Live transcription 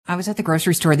I was at the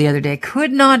grocery store the other day.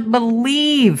 Could not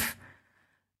believe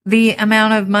the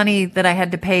amount of money that I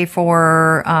had to pay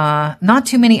for not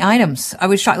too many items. I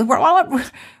was shocked.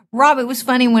 Rob, it was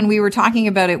funny when we were talking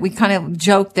about it. We kind of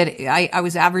joked that I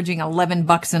was averaging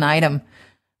 $11 an item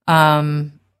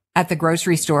at the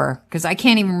grocery store, because I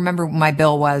can't even remember what my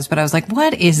bill was. But I was like,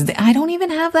 what is that? I don't even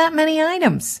have that many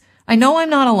items. I know I'm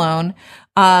not alone.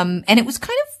 And it was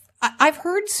kind of, I've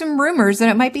heard some rumors that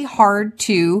it might be hard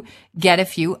to get a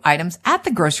few items at the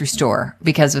grocery store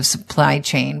because of supply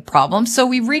chain problems. So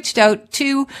we reached out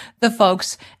to the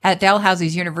folks at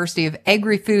Dalhousie's University of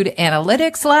Agri-Food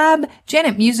Analytics Lab.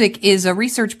 Janet Music is a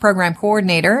research program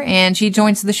coordinator, and she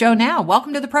joins the show now.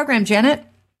 Welcome to the program, Janet.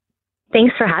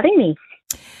 Thanks for having me.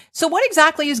 So what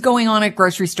exactly is going on at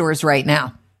grocery stores right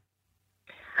now?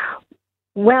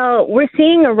 Well, we're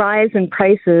seeing a rise in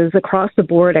prices across the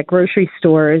board at grocery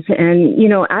stores. And,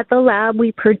 at the lab,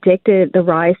 we predicted the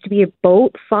rise to be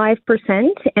about 5%.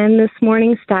 And this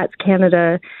morning, Stats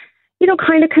Canada,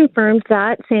 kind of confirmed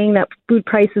that, saying that food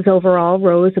prices overall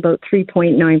rose about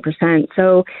 3.9%.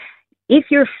 So if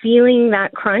you're feeling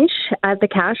that crunch at the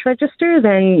cash register,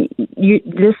 then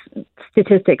this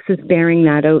statistics is bearing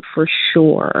that out for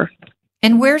sure.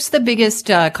 And where's the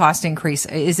biggest cost increase?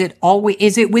 Is it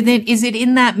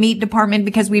in that meat department?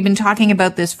 Because we've been talking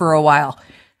about this for a while.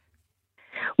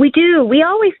 We do. We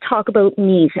always talk about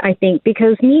meat, I think,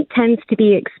 because meat tends to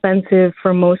be expensive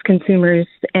for most consumers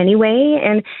anyway,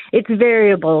 and it's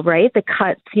variable, right? The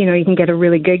cuts, you can get a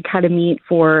really good cut of meat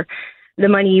for the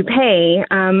money you pay.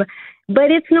 But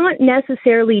it's not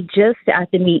necessarily just at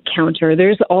the meat counter.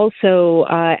 There's also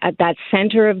at that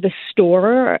center of the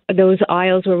store, those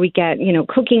aisles where we get,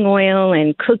 cooking oil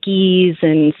and cookies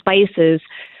and spices.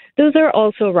 Those are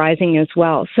also rising as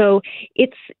well. So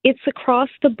it's across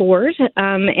the board,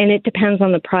 and it depends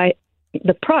on the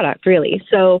product, really.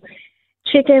 So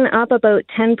chicken up about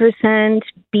 10%,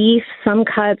 beef, some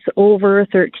cuts over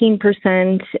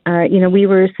 13%. We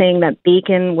were saying that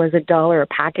bacon was $1 a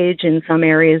package in some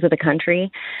areas of the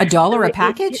country. $1 a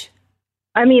package?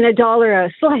 $1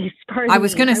 a slice. I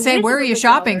was going to say, where are you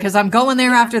shopping? Because I'm going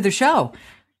there after the show.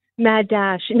 Mad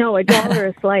Dash. No, $1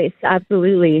 a slice.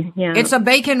 Absolutely. Yeah. It's a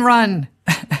bacon run.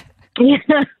 Yeah.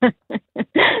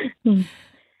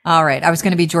 All right. I was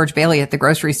going to be George Bailey at the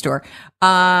grocery store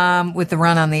with the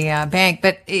run on the bank,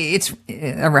 but it's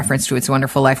a reference to It's a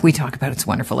Wonderful Life. We talk about It's a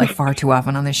Wonderful Life far too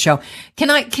often on this show. Can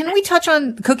we touch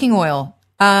on cooking oil?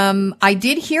 I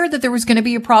did hear that there was going to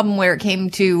be a problem where it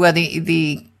came to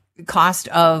the cost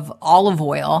of olive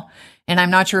oil, and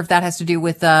I'm not sure if that has to do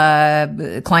with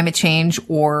climate change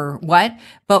or what,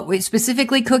 but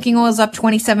specifically cooking oil is up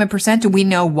 27%. Do we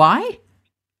know why?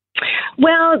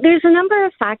 Well, there's a number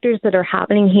of factors that are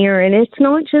happening here, and it's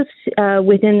not just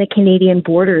within the Canadian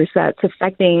borders that's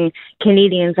affecting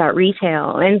Canadians at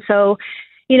retail. And so,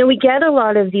 we get a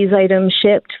lot of these items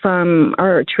shipped from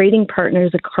our trading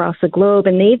partners across the globe,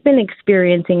 and they've been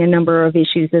experiencing a number of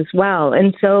issues as well.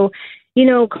 And so,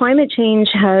 climate change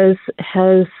has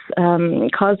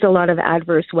caused a lot of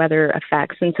adverse weather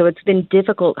effects, and so it's been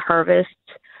difficult harvests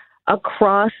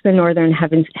across the northern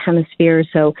hemisphere.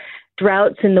 So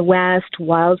droughts in the West,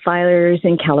 wildfires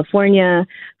in California,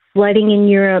 flooding in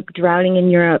Europe, droughting in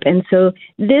Europe. And so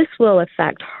this will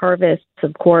affect harvests,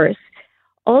 of course.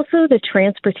 Also, the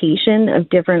transportation of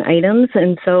different items.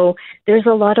 And so there's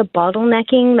a lot of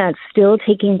bottlenecking that's still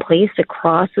taking place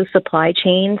across the supply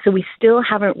chain. So we still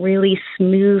haven't really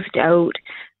smoothed out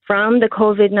from the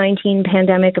COVID-19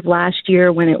 pandemic of last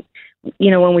year when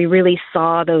we really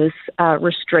saw those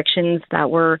restrictions that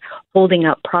were holding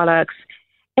up products.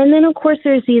 And then, of course,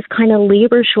 there's these kind of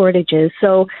labor shortages.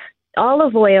 So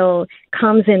olive oil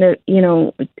comes in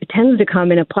tends to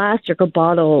come in a plastic or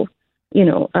bottle,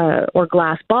 or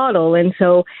glass bottle. And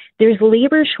so there's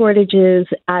labor shortages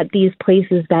at these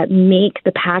places that make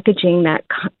the packaging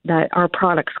that our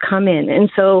products come in. And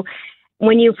so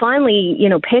when you finally,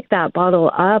 pick that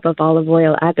bottle up of olive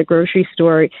oil at the grocery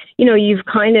store, you've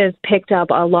kind of picked up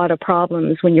a lot of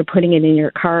problems when you're putting it in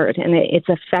your cart, and it's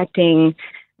affecting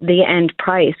the end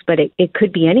price, but it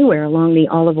could be anywhere along the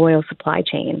olive oil supply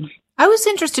chain. I was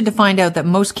interested to find out that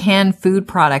most canned food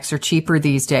products are cheaper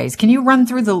these days. Can you run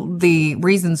through the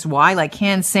reasons why? Like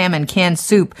canned salmon, canned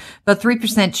soup, about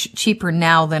 3% cheaper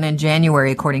now than in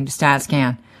January, according to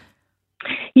StatsCan.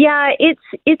 Yeah,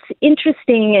 it's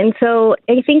interesting. And so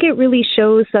I think it really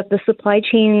shows that the supply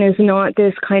chain is not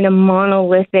this kind of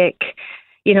monolithic,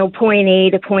 point A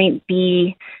to point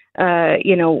B,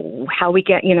 how we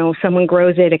get, someone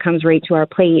grows it, it comes right to our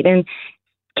plate. And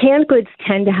canned goods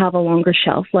tend to have a longer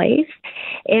shelf life.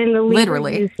 And the labor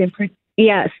used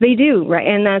Yes, they do, right?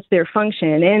 And that's their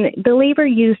function. And the labor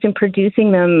used in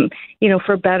producing them,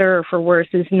 for better or for worse,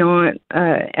 is not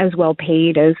as well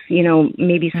paid as,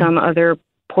 maybe some other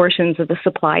portions of the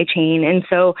supply chain. And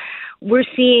so we're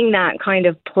seeing that kind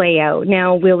of play out.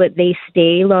 Now, they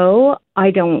stay low?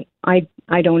 I don't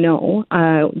know.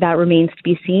 That remains to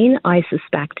be seen. I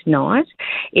suspect not.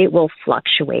 It will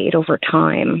fluctuate over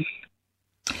time.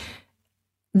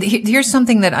 Here's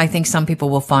something that I think some people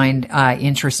will find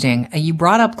interesting. You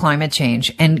brought up climate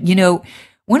change, and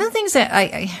one of the things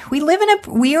that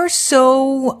we are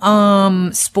so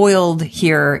spoiled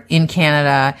here in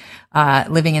Canada,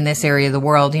 living in this area of the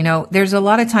world. There's a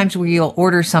lot of times where you'll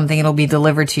order something, it'll be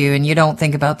delivered to you, and you don't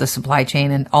think about the supply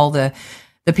chain and all the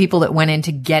people that went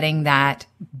into getting that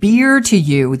beer to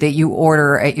you that you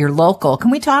order at your local.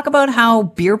 Can we talk about how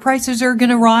beer prices are going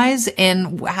to rise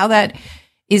and how that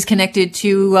is connected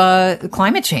to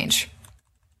climate change?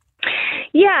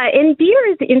 Yeah, and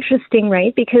beer is interesting,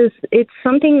 right? Because it's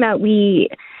something that we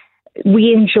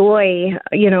enjoy,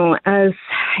 as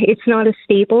it's not a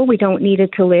staple. We don't need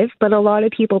it to live, but a lot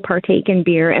of people partake in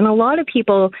beer, and a lot of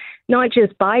people not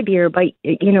just buy beer, but,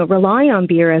 rely on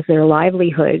beer as their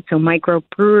livelihood. So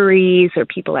microbreweries or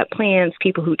people at plants,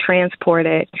 people who transport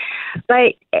it.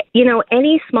 But,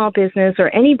 any small business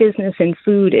or any business in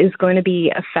food is going to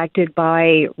be affected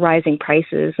by rising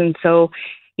prices. And so,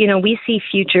 we see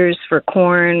futures for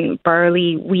corn,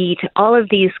 barley, wheat, all of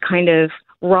these kind of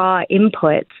raw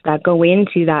inputs that go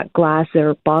into that glass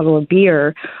or bottle of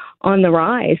beer on the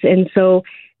rise. And so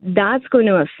that's going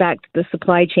to affect the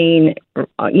supply chain,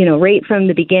 right from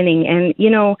the beginning. And,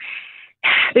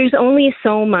 there's only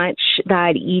so much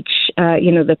that each,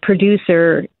 the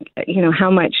producer, how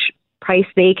much price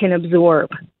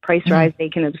rise they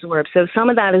can absorb. So some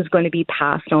of that is going to be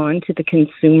passed on to the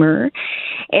consumer.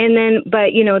 And then, but,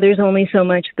 there's only so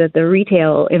much that the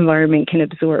retail environment can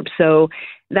absorb. So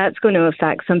that's going to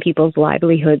affect some people's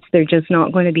livelihoods. They're just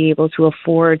not going to be able to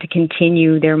afford to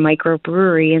continue their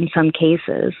microbrewery in some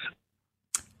cases.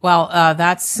 Well,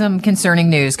 that's some concerning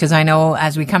news, because I know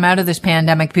as we come out of this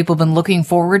pandemic, people have been looking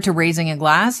forward to raising a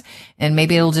glass, and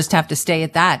maybe it'll just have to stay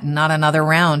at that and not another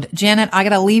round. Janet, I got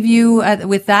to leave you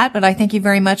with that, but I thank you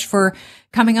very much for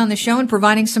coming on the show and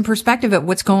providing some perspective at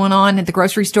what's going on at the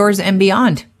grocery stores and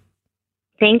beyond.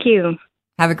 Thank you.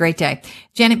 Have a great day.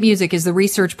 Janet Music is the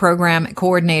research program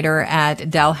coordinator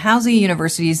at Dalhousie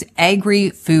University's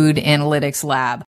Agri-Food Analytics Lab.